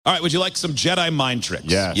All right, would you like some Jedi mind tricks?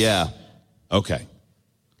 Yes. Yeah. Okay.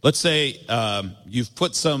 Let's say you've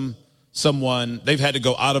put someone, they've had to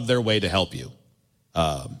go out of their way to help you,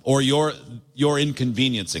 or you're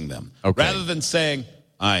inconveniencing them. Okay. Rather than saying,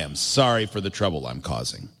 I am sorry for the trouble I'm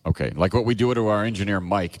causing. Okay, like what we do to our engineer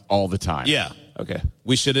Mike all the time. Yeah. Okay.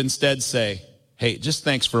 We should instead say, hey, just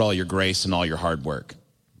thanks for all your grace and all your hard work.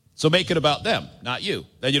 So make it about them, not you.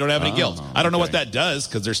 Then you don't have any guilt. I don't know what that does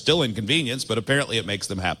because they're still inconvenienced, but apparently it makes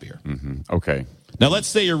them happier. Mm-hmm. Okay. Now, let's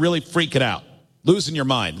say you're really freaking out, losing your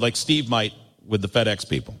mind, like Steve might with the FedEx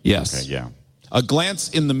people. Yes. Okay, yeah. A glance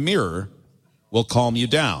in the mirror will calm you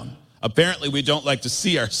down. Apparently, we don't like to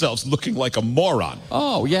see ourselves looking like a moron.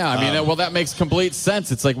 Oh, yeah. I mean, well, that makes complete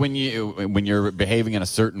sense. It's like when you're behaving in a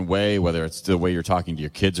certain way, whether it's the way you're talking to your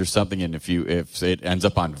kids or something, and if it ends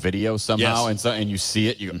up on video somehow, and you see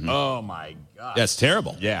it, you go, oh my God. That's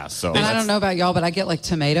terrible. Yeah. So. And I don't know about y'all, but I get like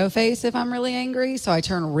tomato face if I'm really angry. So I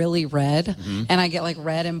turn really red and I get like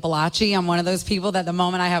red and blotchy. I'm one of those people that the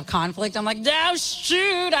moment I have conflict, I'm like, oh,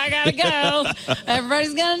 shoot, I got to go.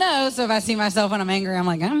 Everybody's going to know. So if I see myself when I'm angry, I'm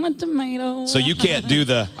like, I'm a tomato. So you can't do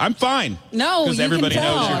I'm fine. No, because you everybody can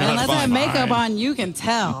tell. knows you're not Unless fine. I have makeup on, you can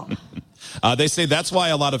tell. They say that's why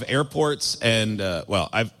a lot of airports and,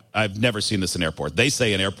 I've never seen this in airports. They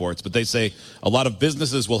say in airports, but they say a lot of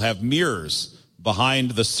businesses will have mirrors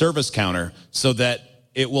behind the service counter so that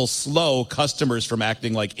it will slow customers from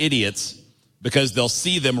acting like idiots because they'll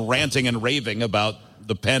see them ranting and raving about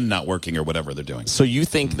the pen not working or whatever they're doing. So you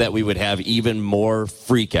think that we would have even more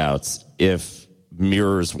freakouts if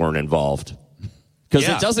mirrors weren't involved? Because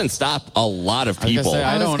it doesn't stop a lot of people.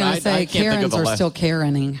 I was going to say, Karens are still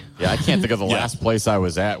Karening. Yeah, I can't think of the last place I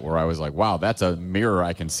was at where I was like, wow, that's a mirror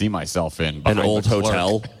I can see myself in. An old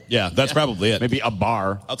hotel. Yeah, that's probably it. Maybe a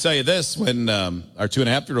bar. I'll tell you this, when our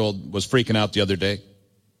 2.5-year-old was freaking out the other day,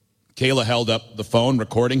 Kayla held up the phone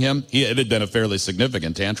recording him. It had been a fairly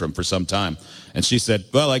significant tantrum for some time. And she said,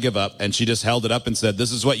 well, I give up. And she just held it up and said,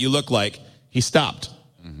 this is what you look like. He stopped.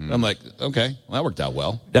 Mm-hmm. I'm like, okay, well, that worked out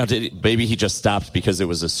well. Now, maybe he just stopped because it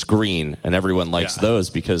was a screen, and everyone likes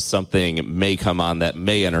those because something may come on that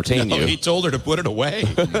may entertain you. He told her to put it away.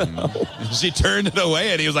 She turned it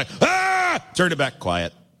away, and he was like, ah! Turned it back,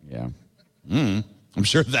 quiet. Yeah. I'm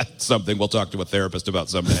sure that's something we'll talk to a therapist about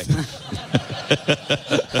someday.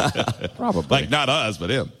 Probably. Like, not us,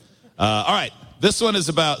 but him. All right, this one is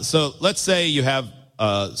about, so let's say you have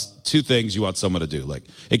two things you want someone to do. Like,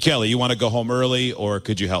 hey, Kelly, you want to go home early, or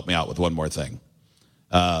could you help me out with one more thing?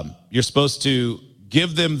 You're supposed to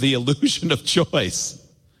give them the illusion of choice.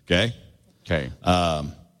 Okay? Okay.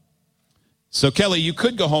 So, Kelly, you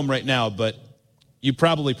could go home right now, but you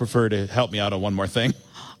probably prefer to help me out on one more thing.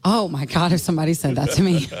 Oh, my God, if somebody said that to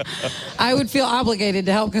me, I would feel obligated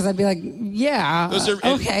to help because I'd be like, yeah,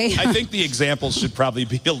 okay. I think the examples should probably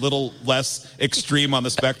be a little less extreme on the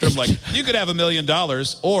spectrum. Like, you could have $1 million,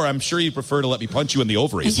 or I'm sure you prefer to let me punch you in the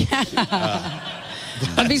ovaries. Yeah.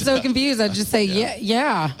 I'd be so confused. I'd just say,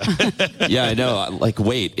 yeah. Yeah, I know. Like,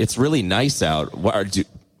 wait, it's really nice out.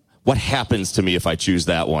 What happens to me if I choose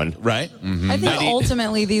that one? Right? Mm-hmm. I think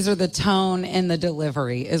ultimately these are the tone and the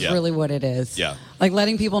delivery is really what it is. Yeah. Like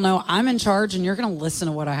letting people know I'm in charge and you're going to listen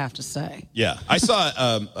to what I have to say. Yeah. I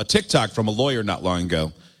saw a TikTok from a lawyer not long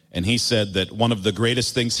ago, and he said that one of the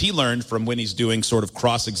greatest things he learned from when he's doing sort of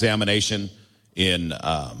cross-examination in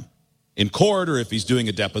court, or if he's doing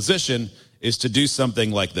a deposition, is to do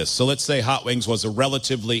something like this. So let's say Hot Wings was a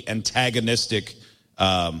relatively antagonistic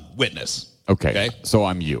witness. Okay. So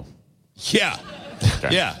I'm you. Yeah.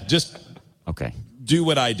 Okay. Yeah. Just do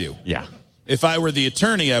what I do. Yeah. If I were the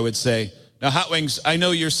attorney, I would say, now, Hot Wings, I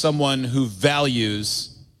know you're someone who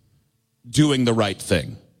values doing the right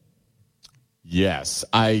thing. Yes.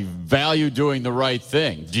 I value doing the right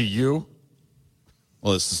thing. Do you?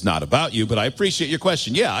 Well, this is not about you, but I appreciate your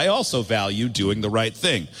question. Yeah, I also value doing the right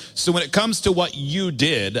thing. So when it comes to what you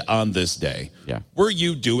did on this day, were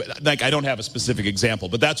you doing, like, I don't have a specific example,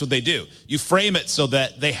 but that's what they do. You frame it so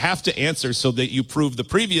that they have to answer so that you prove the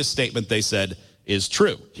previous statement they said is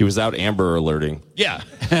true. He was out Amber alerting. Yeah.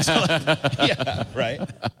 Yeah, right.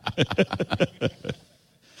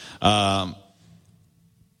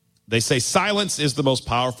 They say silence is the most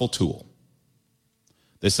powerful tool.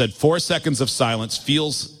 They said 4 seconds of silence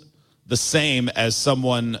feels the same as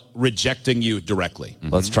someone rejecting you directly.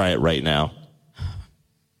 Mm-hmm. Let's try it right now.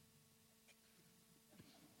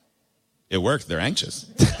 It worked. They're anxious.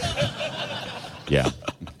 Yeah.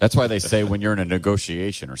 That's why they say when you're in a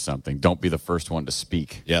negotiation or something, don't be the first one to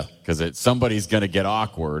speak. Yeah. Because somebody's going to get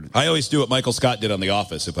awkward. I always do what Michael Scott did on The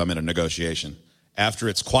Office if I'm in a negotiation. After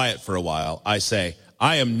it's quiet for a while, I say,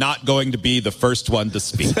 I am not going to be the first one to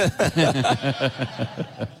speak.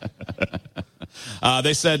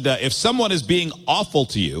 They said, if someone is being awful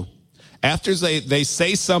to you, after they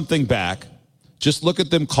say something back, just look at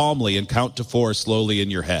them calmly and count to 4 slowly in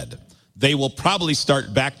your head. They will probably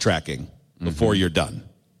start backtracking before you're done.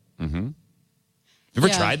 Mm-hmm. You ever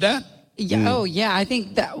tried that? Yeah. Oh, yeah. I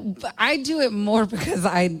think that I do it more because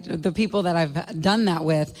the people that I've done that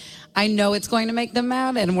with, I know it's going to make them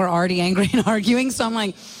mad and we're already angry and arguing. So I'm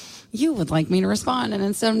like, you would like me to respond. And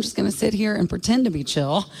instead I'm just going to sit here and pretend to be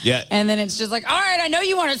chill. Yeah. And then it's just like, all right, I know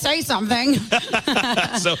you want to say something.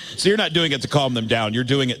 So you're not doing it to calm them down. You're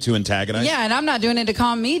doing it to antagonize. Yeah. And I'm not doing it to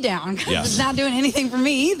calm me down because it's not doing anything for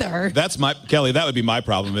me either. Kelly, that would be my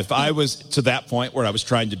problem. If I was to that point where I was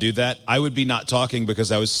trying to do that, I would be not talking because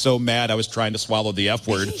I was so mad I was trying to swallow the F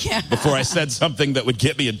word before I said something that would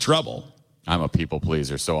get me in trouble. I'm a people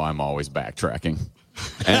pleaser, so I'm always backtracking.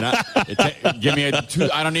 And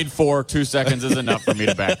I don't need 4. 2 seconds is enough for me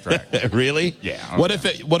to backtrack. Really? Yeah.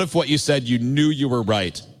 Okay. What if what you said you knew you were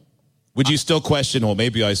right? Would you still question, well,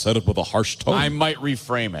 maybe I said it with a harsh tone? I might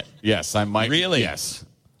reframe it. Yes, I might. Really? Yes.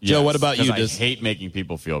 Joe, what about you? I hate making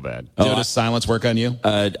people feel bad. Joe, does silence work on you?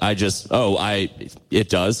 It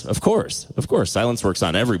does. Of course. Silence works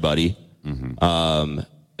on everybody. Mm-hmm.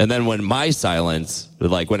 And then when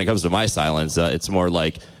it comes to my silence, it's more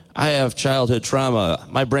like, I have childhood trauma.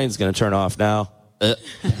 My brain's going to turn off now.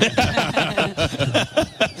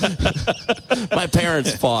 My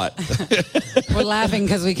parents fought. We're laughing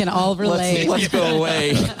because we can all relate. Let's go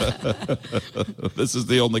away. This is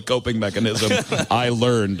the only coping mechanism I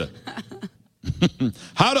learned.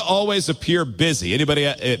 How to always appear busy.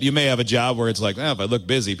 Anybody, you may have a job where it's like, if I look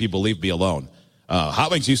busy, people leave me alone.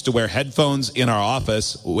 Hot Wings used to wear headphones in our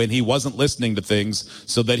office when he wasn't listening to things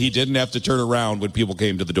so that he didn't have to turn around when people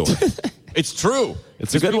came to the door. It's true.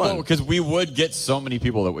 It's a good one. Because we would get so many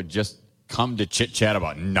people that would just come to chit-chat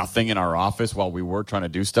about nothing in our office while we were trying to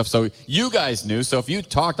do stuff. So you guys knew. So if you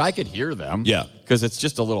talked, I could hear them. Yeah. Because it's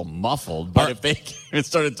just a little muffled. But if they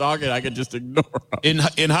started talking, I could just ignore them.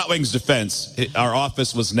 In Hot Wings' defense, our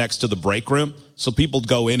office was next to the break room. So people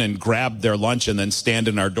go in and grab their lunch and then stand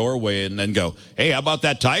in our doorway and then go, hey, how about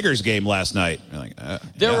that Tigers game last night? Like,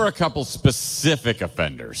 there were a couple specific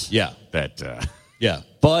offenders. Yeah.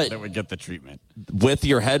 That would get the treatment. With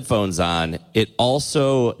your headphones on, it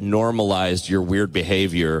also normalized your weird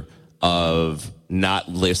behavior of not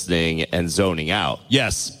listening and zoning out.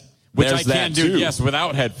 Yes. Which I can do,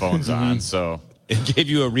 without headphones on, so... It gave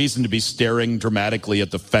you a reason to be staring dramatically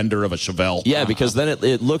at the fender of a Chevelle. Yeah, because then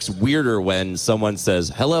it looks weirder when someone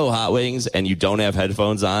says, hello, Hot Wings, and you don't have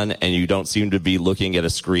headphones on, and you don't seem to be looking at a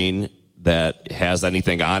screen that has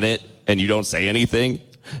anything on it, and you don't say anything,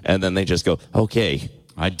 and then they just go, okay.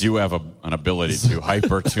 I do have an ability to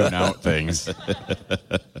hyper-tune out things.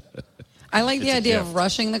 I like the idea of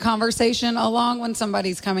rushing the conversation along when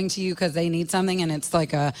somebody's coming to you because they need something, and it's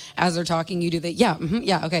like as they're talking, you do the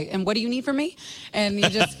okay. And what do you need from me? And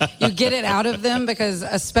you get it out of them because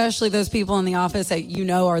especially those people in the office that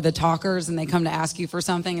are the talkers, and they come to ask you for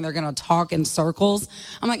something, and they're going to talk in circles.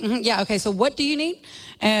 I'm like, okay. So what do you need?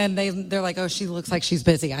 And they're like, oh, she looks like she's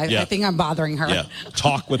busy. I think I'm bothering her. Yeah,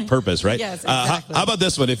 talk with purpose, right? Yes, exactly. How about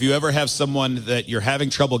this one? If you ever have someone that you're having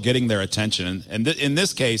trouble getting their attention, and in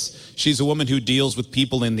this case, she's a woman who deals with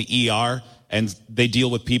people in the ER, and they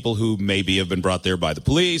deal with people who maybe have been brought there by the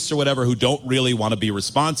police or whatever, who don't really want to be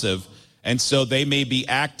responsive. And so they may be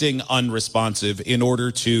acting unresponsive in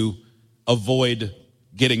order to avoid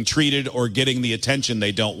getting treated or getting the attention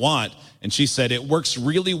they don't want. And she said it works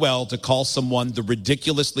really well to call someone the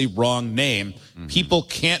ridiculously wrong name. Mm-hmm. People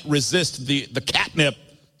can't resist the catnip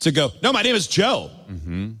to go, no, my name is Joe.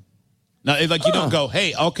 Mm-hmm. Now, you don't go,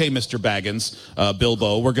 hey, okay, Mr. Baggins,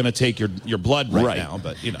 Bilbo, we're going to take your blood right now.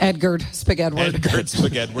 But, Edgard Spagedward. Edgard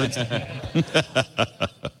Spagedward.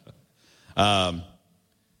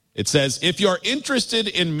 It says, if you're interested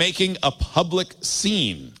in making a public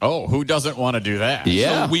scene. Oh, who doesn't want to do that?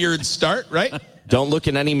 Yeah. It's a weird start, right? Don't look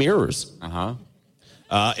in any mirrors.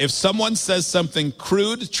 If someone says something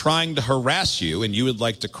crude trying to harass you and you would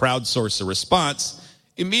like to crowdsource a response,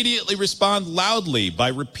 immediately respond loudly by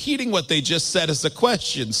repeating what they just said as a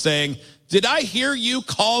question, saying, did I hear you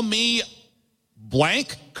call me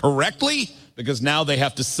blank correctly? Because now they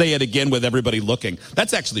have to say it again with everybody looking.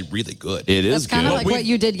 That's actually really good. It is That's kind of like what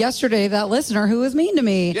you did yesterday, that listener who was mean to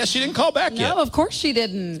me. Yeah, she didn't call back yet. No, of course she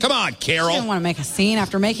didn't. Come on, Carol. She didn't want to make a scene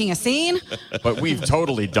after making a scene. But we've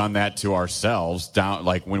totally done that to ourselves down,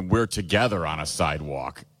 like when we're together on a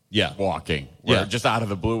sidewalk. Yeah. Walking. Where just out of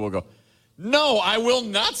the blue, we'll go, No, I will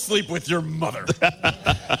not sleep with your mother.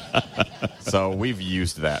 So we've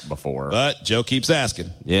used that before. But Joe keeps asking.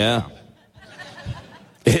 Yeah.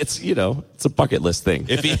 It's, it's a bucket list thing.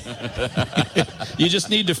 If you just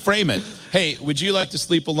need to frame it. Hey, would you like to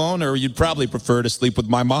sleep alone, or you'd probably prefer to sleep with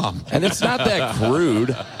my mom? And it's not that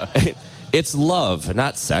crude. It's love,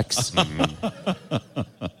 not sex.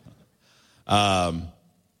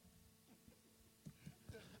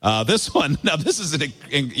 This one, now this is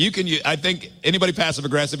I think anybody passive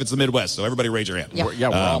aggressive, it's the Midwest, so everybody raise your hand. Yeah.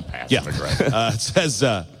 We're all passive aggressive. It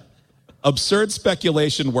says, absurd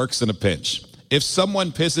speculation works in a pinch. If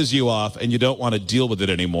someone pisses you off and you don't want to deal with it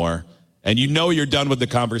anymore, and you know you're done with the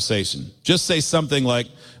conversation, just say something like,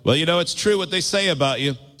 well, it's true what they say about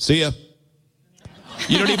you. See ya.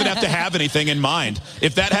 You don't even have to have anything in mind.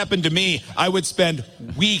 If that happened to me, I would spend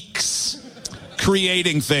weeks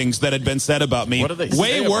creating things that had been said about me. What do they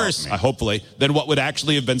way say about worse, me? Hopefully, than what would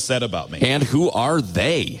actually have been said about me. And who are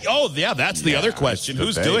they? Oh, yeah, that's the other question. The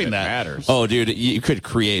Who's they doing that? Matters. Oh, dude, you could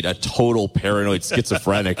create a total paranoid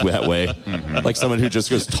schizophrenic that way. Like someone who just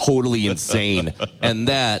goes totally insane. And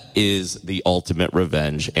that is the ultimate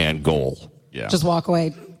revenge and goal. Yeah. Just walk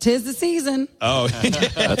away. 'Tis the season. Oh,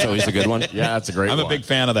 That's always a good one. Yeah, that's a great I'm one. a big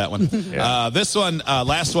fan of that one. Yeah. This one,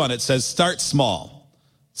 last one, it says start small.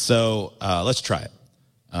 So let's try it.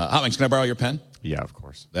 Hotwings, can I borrow your pen? Yeah, of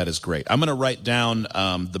course. That is great. I'm going to write down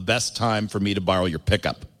the best time for me to borrow your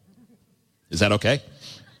pickup. Is that okay?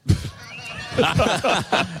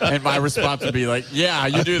 And my response would be like, yeah,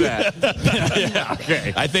 you do that. Yeah,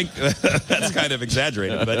 okay. I think that's kind of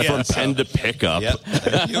exaggerated, but yeah. From pen to pickup. Yep.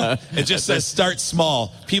 It just says start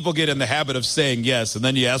small. People get in the habit of saying yes, and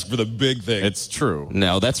then you ask for the big thing. It's true.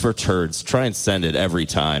 No, that's for turds. Try and send it every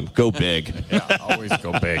time. Go big. Yeah, always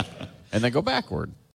go big. And then go backward.